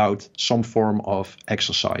useless without some form of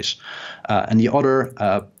exercise. And the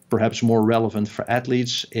other, perhaps more relevant for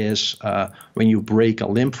athletes, is when you break a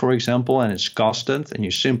limb, for example, and it's constant, and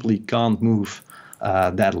you simply can't move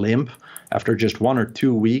that limb. After just 1 or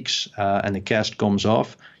 2 weeks, and the cast comes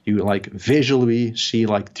off, you like visually see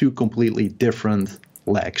like 2 completely different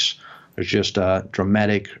legs. There's just a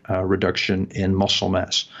dramatic reduction in muscle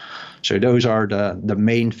mass. So those are the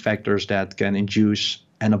main factors that can induce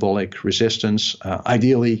anabolic resistance.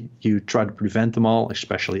 Ideally, you try to prevent them all,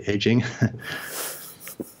 especially aging.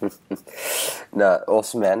 No,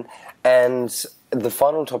 awesome, man. And the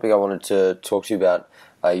final topic I wanted to talk to you about,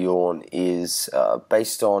 Jorn, is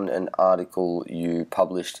based on an article you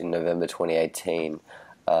published in November 2018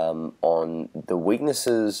 on the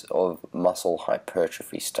weaknesses of muscle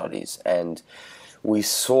hypertrophy studies. And we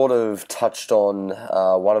sort of touched on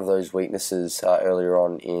one of those weaknesses earlier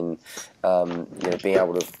on in being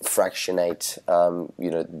able to fractionate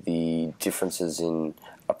the differences in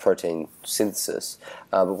protein synthesis.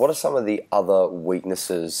 But what are some of the other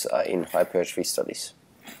weaknesses in hypertrophy studies?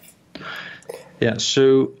 Yeah,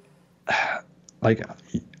 so like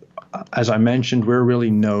as I mentioned, we're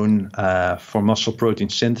really known for muscle protein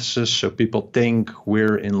synthesis. So people think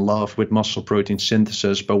we're in love with muscle protein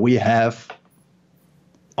synthesis, but we have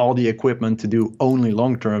all the equipment to do only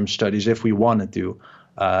long-term studies if we wanted to.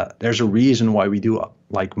 There's a reason why we do,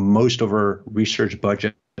 like, most of our research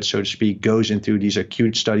budget, so to speak, goes into these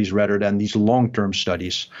acute studies rather than these long-term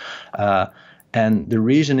studies. And the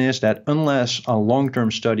reason is that unless a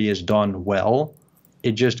long-term study is done well,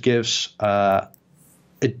 it just gives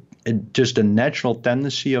just the natural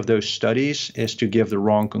tendency of those studies is to give the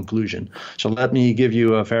wrong conclusion. So let me give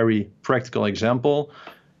you a very practical example.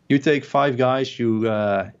 You take 5 guys, you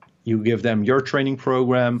give them your training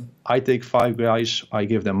program. I take 5 guys, I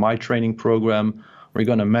give them my training program. We're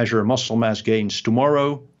going to measure muscle mass gains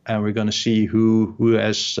tomorrow, and we're going to see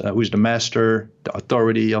who's the master, the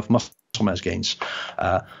authority of muscle mass gains.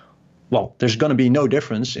 Well, there's going to be no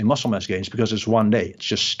difference in muscle mass gains because it's one day. It's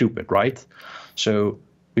just stupid, right? So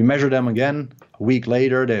we measure them again. A week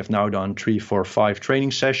later, they have now done 3, 4, 5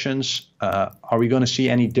 training sessions. Are we going to see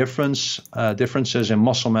any differences in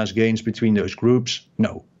muscle mass gains between those groups?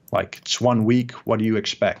 No. Like, it's 1 week. What do you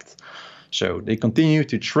expect? So they continue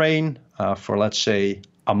to train for, let's say,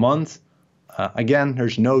 a month. Again,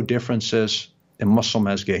 there's no differences in muscle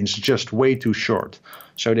mass gains. It's just way too short.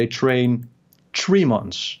 So they train 3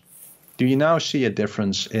 months. Do you now see a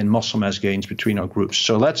difference in muscle mass gains between our groups?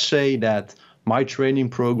 So let's say that my training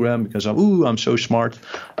program, because I'm so smart,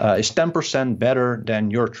 is 10% better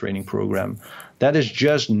than your training program. That is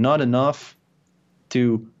just not enough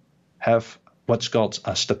to have what's called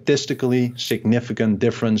a statistically significant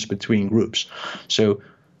difference between groups. So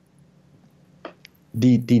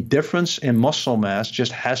the difference in muscle mass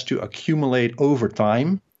just has to accumulate over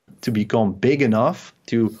time to become big enough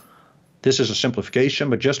to, this is a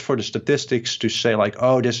simplification, but just for the statistics to say, like,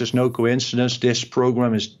 oh, this is no coincidence, this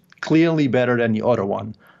program is clearly better than the other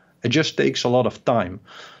one. It just takes a lot of time.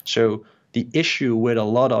 So the issue with a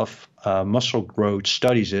lot of muscle growth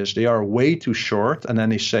studies is they are way too short, and then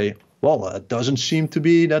they say, well, it doesn't seem to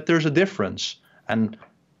be that there's a difference. And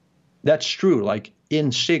that's true. Like,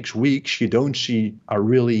 in 6 weeks, you don't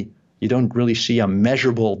really see a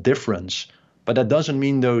measurable difference. But that doesn't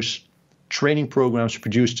mean those training programs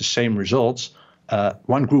produce the same results.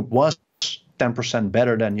 One group was 10%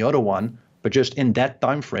 better than the other one, but just in that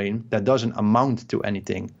time frame, that doesn't amount to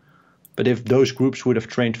anything. But if those groups would have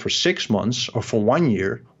trained for 6 months or for 1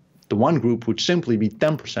 year, the one group would simply be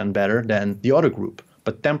 10% better than the other group.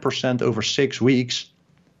 But 10% over 6 weeks,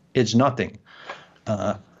 it's nothing.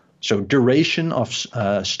 So duration of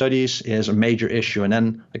studies is a major issue. And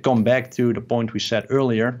then I come back to the point we said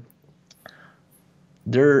earlier.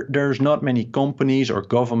 There's not many companies or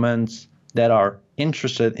governments that are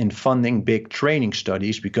interested in funding big training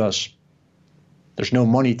studies because there's no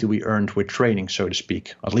money to be earned with training, so to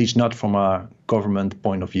speak, at least not from a government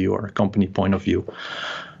point of view or a company point of view.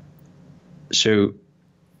 So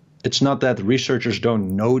it's not that researchers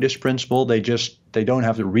don't know this principle, they don't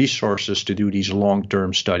have the resources to do these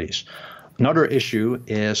long-term studies. Another issue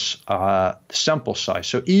is the sample size.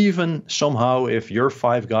 So even somehow if your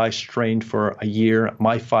 5 guys trained for a year,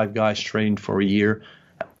 my 5 guys trained for a year,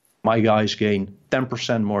 my guys gain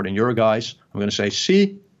 10% more than your guys, I'm going to say,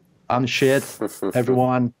 see, I'm shit,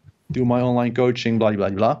 everyone, do my online coaching, blah, blah,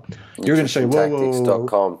 blah. You're going to say, whoa, whoa,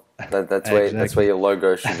 whoa. That's where your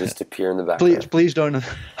logo should just appear in the background. Please don't.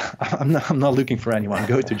 I'm not looking for anyone.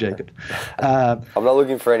 Go to Jacob. I'm not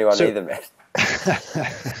looking for anyone either, man.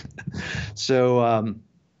 So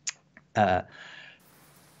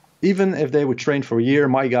even if they would train for a year,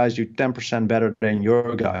 my guys do 10% better than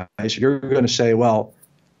your guys. You're going to say, well,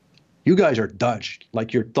 you guys are Dutch,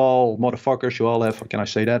 like you're tall motherfuckers. You all have, can I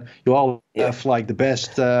say that? You all have like the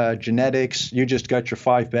best genetics. You just got your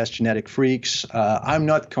 5 best genetic freaks. I'm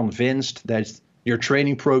not convinced that your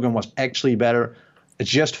training program was actually better. It's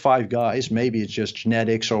just 5 guys. Maybe it's just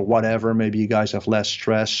genetics or whatever. Maybe you guys have less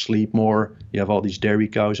stress, sleep more. You have all these dairy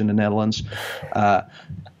cows in the Netherlands.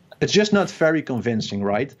 It's just not very convincing,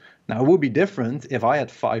 right? Now, it would be different if I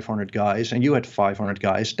had 500 guys and you had 500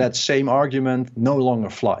 guys. That same argument no longer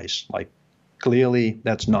flies. Like, clearly,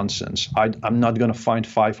 that's nonsense. I'm not going to find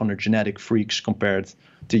 500 genetic freaks compared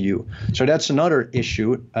to you. So that's another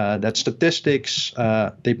issue, that statistics,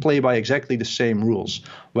 they play by exactly the same rules.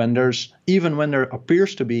 Even when there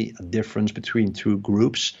appears to be a difference between 2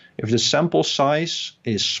 groups, if the sample size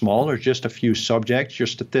is small or just a few subjects, your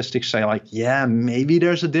statistics say like, yeah, maybe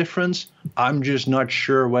there's a difference. I'm just not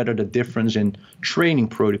sure whether the difference in training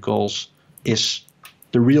protocols is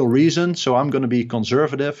the real reason. So I'm going to be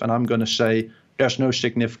conservative and I'm going to say there's no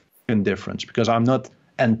significant difference because I'm not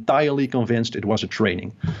entirely convinced it was a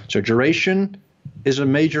training. So duration is a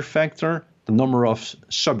major factor. The number of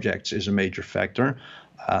subjects is a major factor.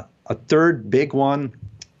 A third big one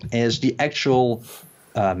is the actual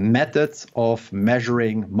method of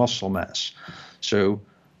measuring muscle mass. So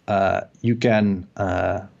you can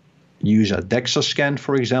use a DEXA scan,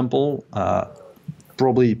 for example.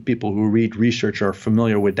 Probably people who read research are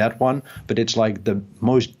familiar with that one, but it's like the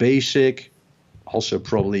most basic, also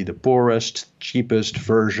probably the poorest, cheapest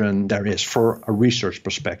version there is for a research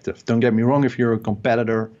perspective. Don't get me wrong, if you're a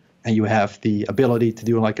competitor and you have the ability to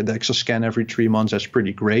do like a DEXA scan every 3 months, that's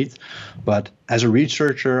pretty great. But as a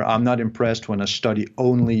researcher, I'm not impressed when a study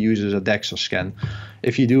only uses a DEXA scan.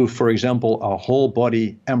 If you do, for example, a whole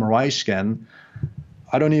body MRI scan,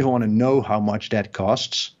 I don't even want to know how much that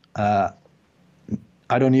costs.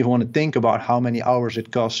 I don't even want to think about how many hours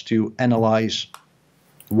it costs to analyze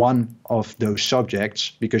one of those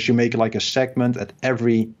subjects, because you make like a segment at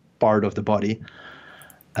every part of the body.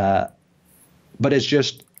 But it's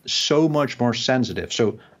just so much more sensitive.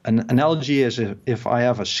 So an analogy is if I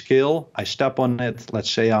have a scale, I step on it, let's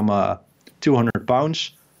say I'm 200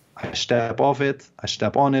 pounds, I step off it, I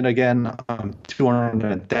step on it again, I'm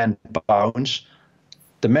 210 pounds.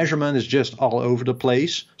 The measurement is just all over the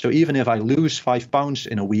place. So even if I lose 5 pounds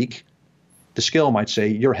in a week, the scale might say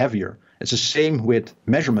you're heavier. It's the same with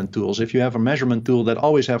measurement tools. If you have a measurement tool that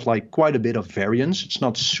always have like quite a bit of variance, it's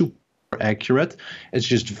not super accurate. It's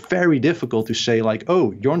just very difficult to say like,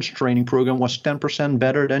 oh, Jorn's training program was 10%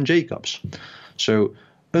 better than Jacob's. So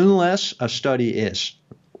unless a study is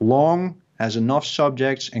long, has enough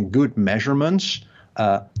subjects and good measurements,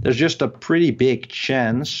 there's just a pretty big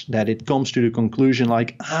chance that it comes to the conclusion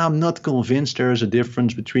like, I'm not convinced there is a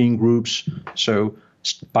difference between groups. So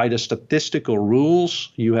by the statistical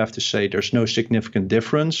rules, you have to say there's no significant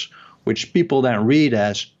difference, which people then read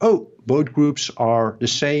as, oh, both groups are the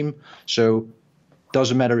same. So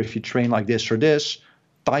doesn't matter if you train like this or this.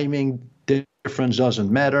 Timing difference doesn't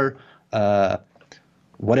matter.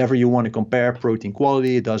 Whatever you want to compare, protein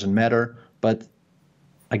quality, it doesn't matter. But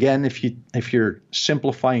again, if you're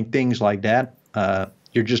simplifying things like that,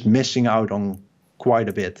 you're just missing out on quite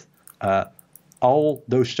a bit. All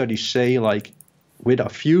those studies say, like, with a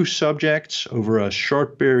few subjects over a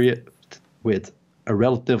short period with a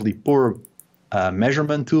relatively poor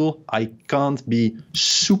measurement tool, I can't be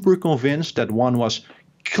super convinced that one was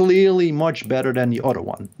clearly much better than the other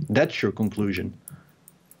one. That's your conclusion.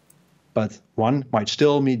 But one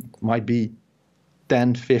might be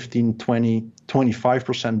 10, 15, 20,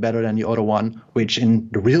 25% better than the other one, which in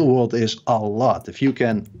the real world is a lot. If you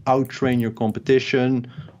can outtrain your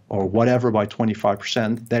competition or whatever by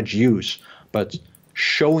 25%, that's huge. But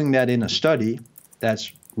showing that in a study,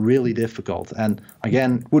 that's really difficult. And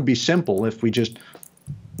again, it would be simple if we just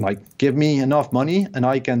like give me enough money and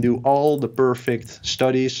I can do all the perfect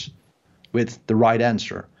studies with the right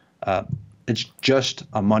answer. It's just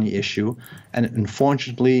a money issue. And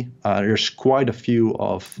unfortunately, there's quite a few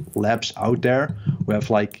of labs out there who have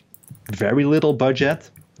like very little budget.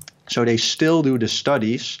 So they still do the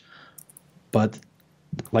studies, but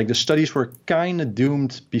like the studies were kind of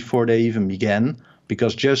doomed before they even began,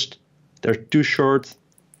 because just they're too short,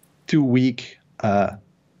 too weak,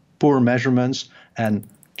 poor measurements, and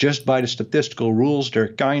just by the statistical rules,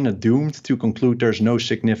 they're kind of doomed to conclude there's no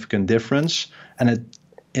significant difference. And it,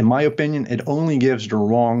 in my opinion, it only gives the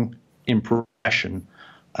wrong impression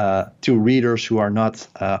to readers who are not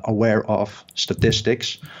aware of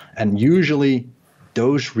statistics. And usually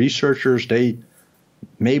those researchers,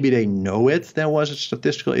 maybe they know there was a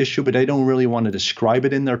statistical issue, but they don't really want to describe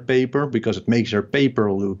it in their paper because it makes their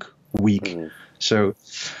paper look weak. Mm. So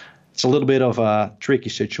it's a little bit of a tricky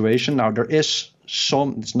situation. Now there is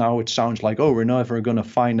now it sounds like, oh, we're never going to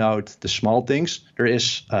find out the small things. There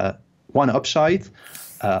is one upside.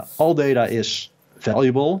 All data is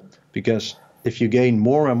valuable because if you gain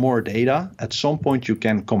more and more data, at some point you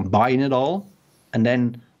can combine it all. And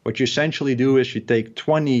then what you essentially do is you take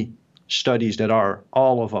 20 studies that are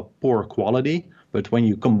all of a poor quality, but when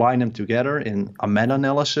you combine them together in a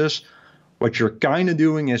meta-analysis, what you're kind of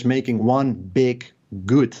doing is making one big,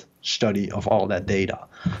 good study of all that data.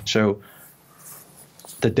 So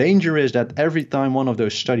the danger is that every time one of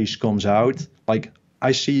those studies comes out, like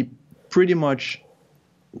I see pretty much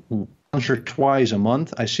once or twice a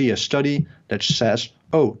month, I see a study that says,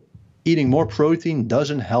 oh, eating more protein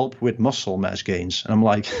doesn't help with muscle mass gains. And I'm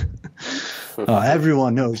like,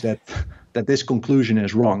 everyone knows that this conclusion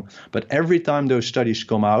is wrong. But every time those studies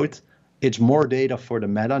come out, it's more data for the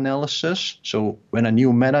meta-analysis. So when a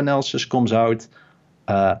new meta-analysis comes out,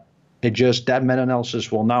 It just, that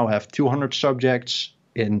meta-analysis will now have 200 subjects.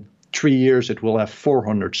 In 3 years, it will have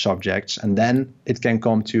 400 subjects, and then it can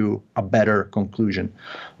come to a better conclusion.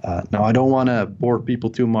 Now, I don't want to bore people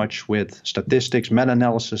too much with statistics.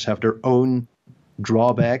 Meta-analysis have their own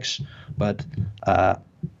drawbacks, but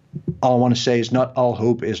all I want to say is not all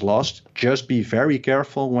hope is lost. Just be very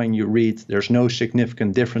careful when you read there's no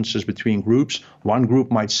significant differences between groups. One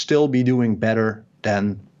group might still be doing better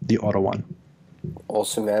than the other one.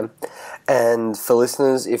 Awesome, man. And for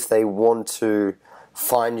listeners, if they want to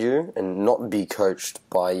find you and not be coached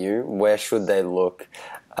by you, where should they look,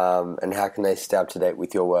 and how can they stay up to date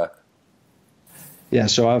with your work? Yeah,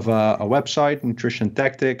 so I have a website, Nutrition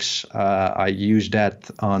Tactics. I use that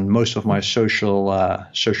on most of my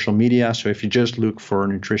social media. So if you just look for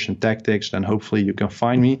Nutrition Tactics, then hopefully you can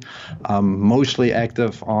find me. I'm mostly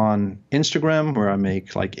active on Instagram, where I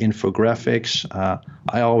make like infographics.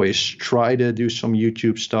 I always try to do some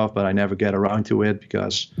YouTube stuff, but I never get around to it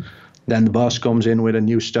because then the boss comes in with a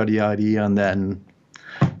new study idea, and then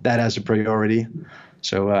that has a priority.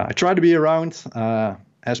 So I try to be around.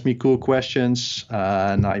 Ask me cool questions,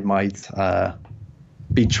 and I might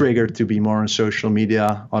be triggered to be more on social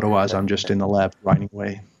media. Otherwise, I'm just in the lab grinding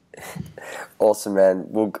away. Awesome, man.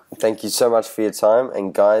 Well, thank you so much for your time.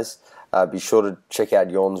 And guys, be sure to check out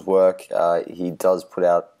Jorn's work. He does put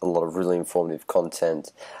out a lot of really informative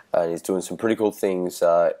content, and he's doing some pretty cool things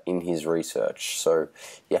in his research. So,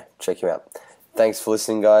 yeah, check him out. Thanks for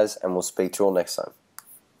listening, guys, and we'll speak to you all next time.